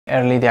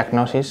Early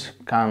diagnosis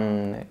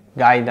can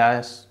guide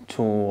us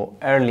to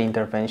early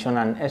intervention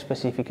and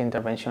specific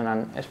intervention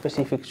and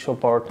specific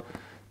support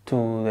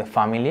to the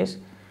families.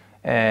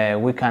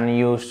 We can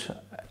use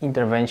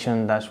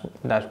intervention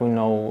that we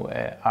know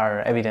are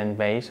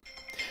evidence-based.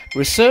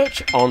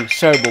 Research on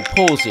cerebral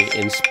palsy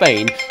in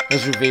Spain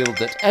has revealed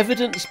that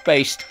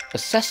evidence-based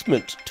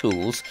assessment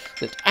tools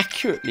that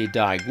accurately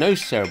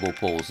diagnose cerebral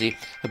palsy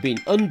have been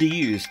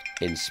underused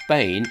in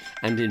Spain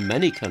and in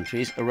many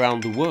countries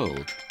around the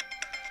world.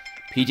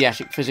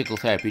 Pediatric Physical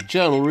Therapy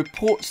journal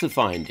reports the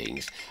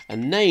findings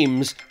and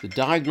names the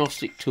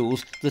diagnostic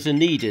tools that are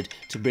needed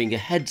to bring a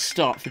head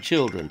start for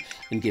children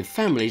and give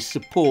families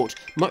support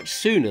much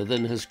sooner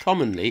than has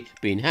commonly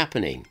been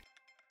happening.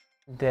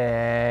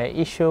 The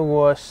issue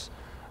was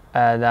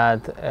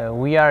that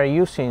we are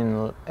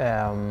using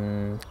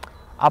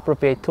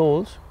appropriate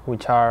tools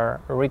which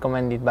are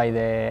recommended by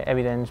the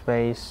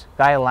evidence-based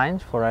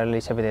guidelines for early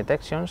CP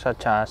detection,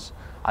 such as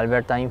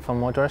Alberta Infant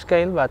Motor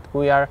Scale, but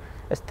we are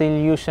still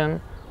using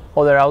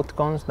other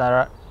outcomes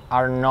that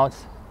are not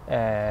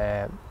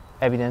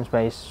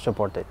evidence-based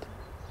supported.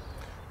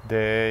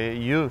 The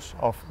use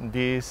of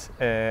these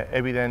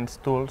evidence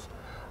tools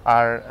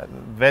are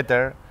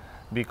better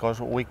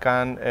because we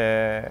can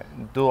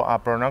do a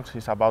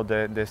prognosis about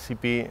the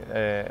CP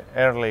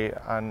early,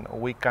 and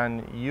we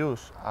can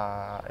use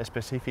a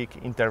specific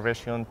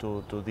intervention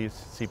to this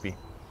CP.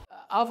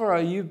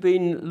 Álvaro, you've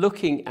been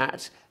looking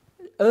at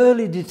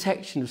early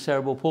detection of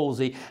cerebral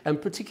palsy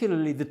and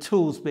particularly the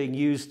tools being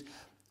used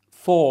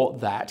for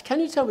that. Can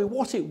you tell me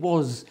what it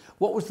was,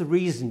 what was the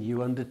reason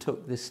you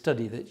undertook this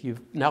study that you've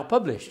now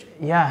published?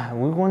 Yeah,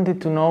 we wanted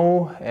to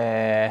know,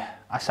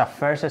 as a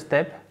first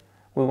step,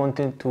 we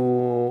wanted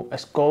to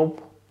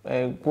scope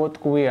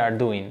what we are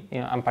doing,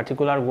 in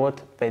particular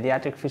what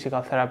pediatric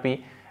physical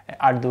therapy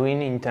are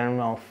doing in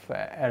terms of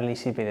early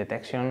CP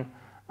detection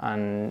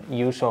and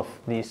use of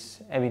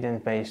these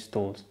evidence-based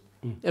tools.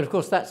 And of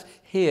course that's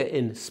here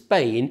in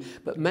Spain,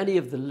 but many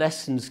of the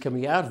lessons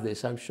coming out of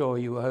this, I'm sure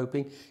you were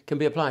hoping, can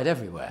be applied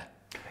everywhere.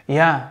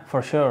 Yeah,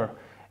 for sure.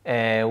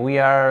 We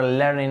are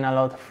learning a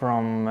lot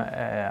from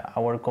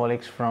our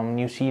colleagues from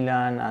New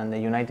Zealand and the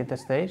United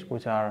States,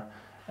 which are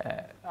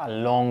a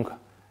long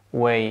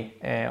way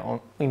on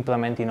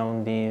implementing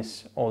all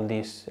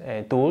these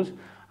tools,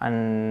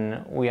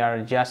 and we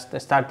are just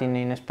starting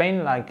in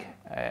Spain, like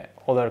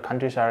other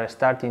countries are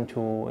starting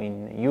to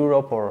in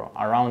Europe or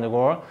around the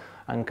world,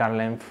 and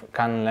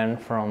can learn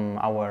from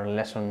our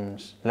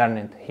lessons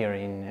learned here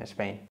in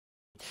Spain.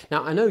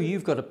 Now, I know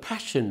you've got a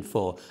passion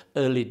for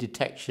early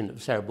detection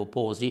of cerebral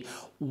palsy.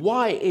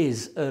 Why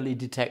is early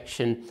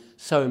detection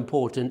so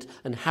important,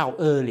 and how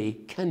early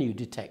can you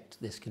detect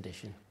this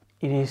condition?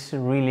 It is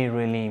really,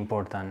 really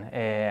important.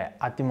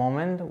 At the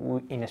moment,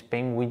 in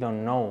Spain, we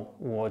don't know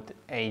what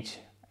age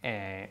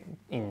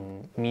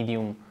in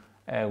medium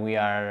we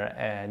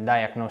are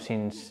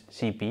diagnosing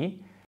CP,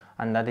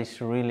 and that is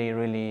really,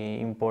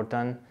 really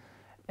important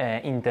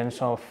in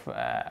terms of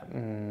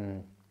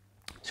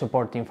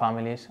supporting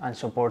families and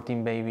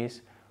supporting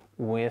babies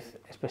with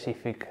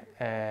specific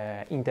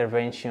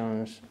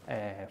interventions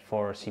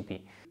for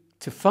CP.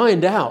 To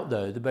find out,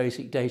 though, the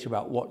basic data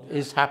about what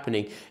is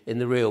happening in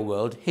the real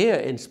world, here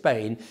in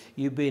Spain,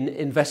 you've been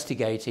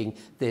investigating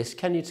this.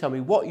 Can you tell me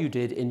what you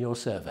did in your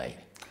survey?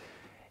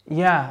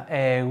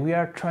 Yeah, we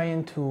are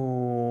trying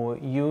to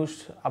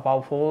use,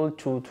 above all,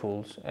 two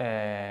tools,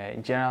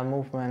 general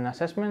movement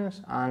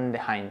assessments and the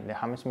HINE, the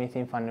Hammersmith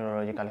Infant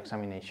Neurological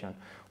Examination.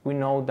 We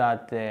know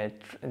that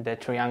the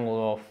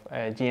triangle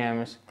of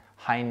GMs,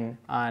 HINE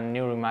and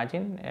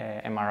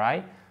neuroimaging,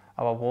 MRI,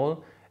 above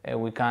all,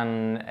 we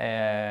can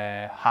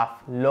have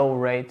low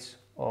rates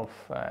of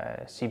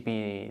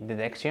CP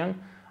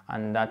detection,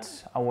 and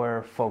that's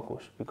our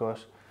focus,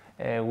 because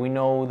we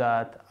know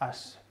that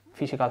as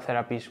physical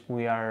therapists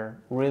we are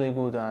really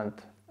good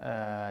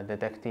at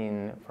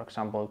detecting, for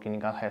example,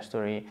 clinical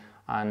history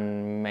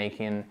and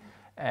making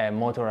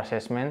motor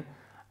assessment,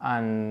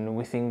 and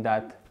we think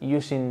that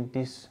using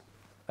these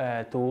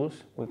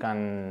tools we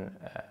can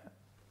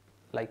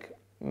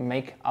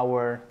make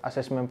our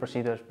assessment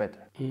procedures better.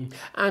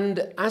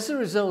 And as a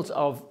result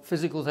of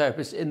physical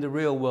therapists in the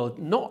real world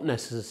not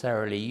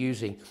necessarily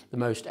using the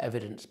most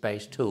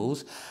evidence-based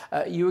tools,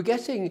 you were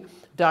getting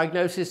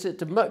diagnosis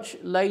at a much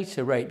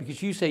later rate,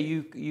 because you say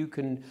you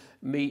can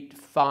meet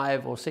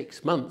 5 or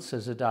 6 months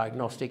as a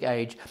diagnostic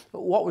age.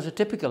 But what was a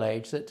typical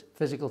age that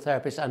physical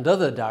therapists and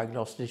other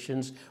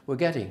diagnosticians were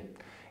getting?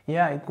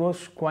 Yeah, it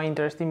was quite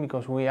interesting,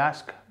 because we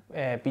asked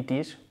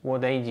PTs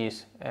what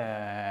ages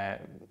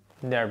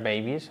their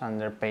babies and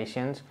their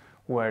patients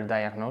were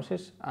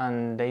diagnosed,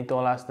 and they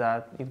told us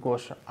that it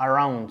was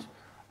around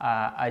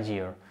a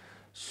year.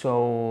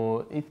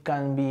 So it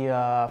can be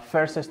a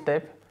first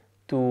step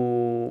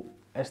to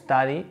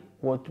study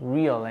what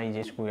real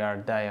ages we are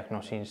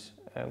diagnosing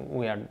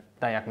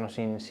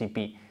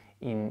CP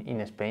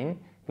in Spain,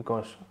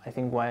 because I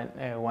think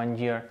 1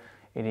 year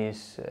it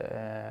is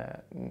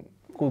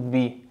could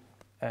be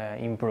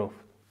improved.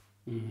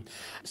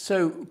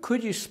 So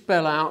could you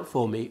spell out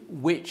for me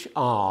which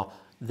are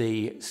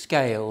the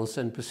scales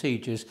and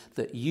procedures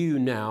that you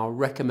now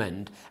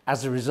recommend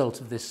as a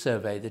result of this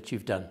survey that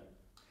you've done?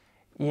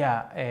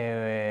 Yeah,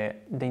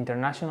 the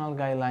international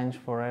guidelines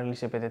for early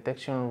CP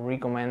detection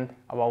recommend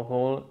above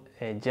all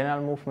a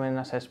general movement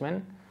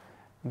assessment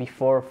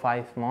before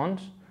 5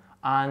 months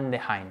and the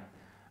hind.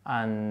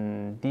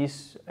 And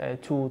these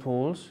two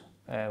tools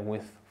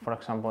with, for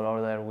example,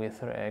 order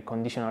with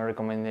conditional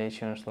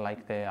recommendations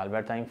like the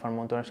Alberta Infant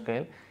Motor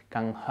Scale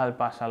can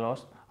help us a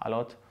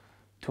lot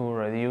to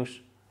reduce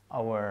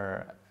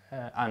our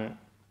and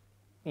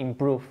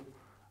improve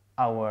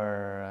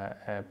our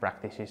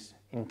practices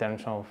in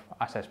terms of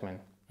assessment.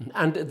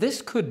 And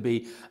this could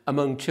be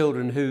among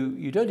children who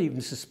you don't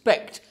even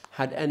suspect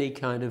had any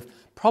kind of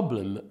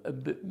problem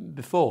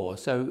before.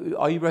 So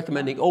are you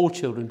recommending all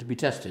children to be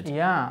tested?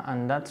 Yeah,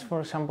 and that's, for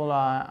example,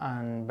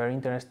 a very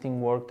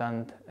interesting work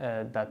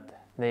that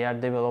they are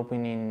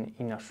developing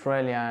in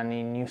Australia and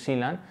in New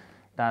Zealand.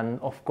 Then,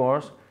 of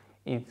course,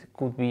 it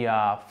could be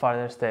a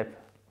further step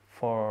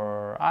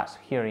for us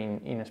here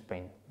in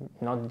Spain.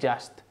 Not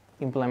just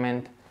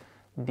implement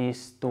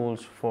these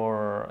tools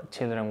for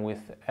children with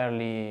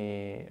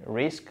early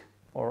risk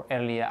or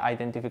early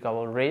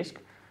identifiable risk,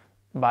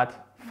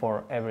 but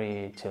for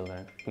every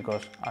children,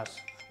 because as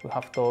we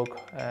have talked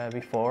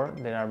before,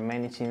 there are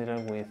many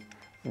children with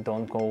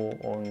don't go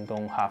or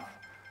don't have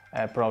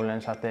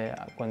problems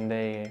when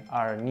they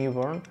are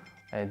newborn.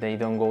 They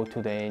don't go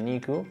to the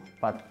NICU,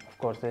 but of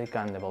course they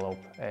can develop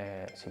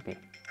CP.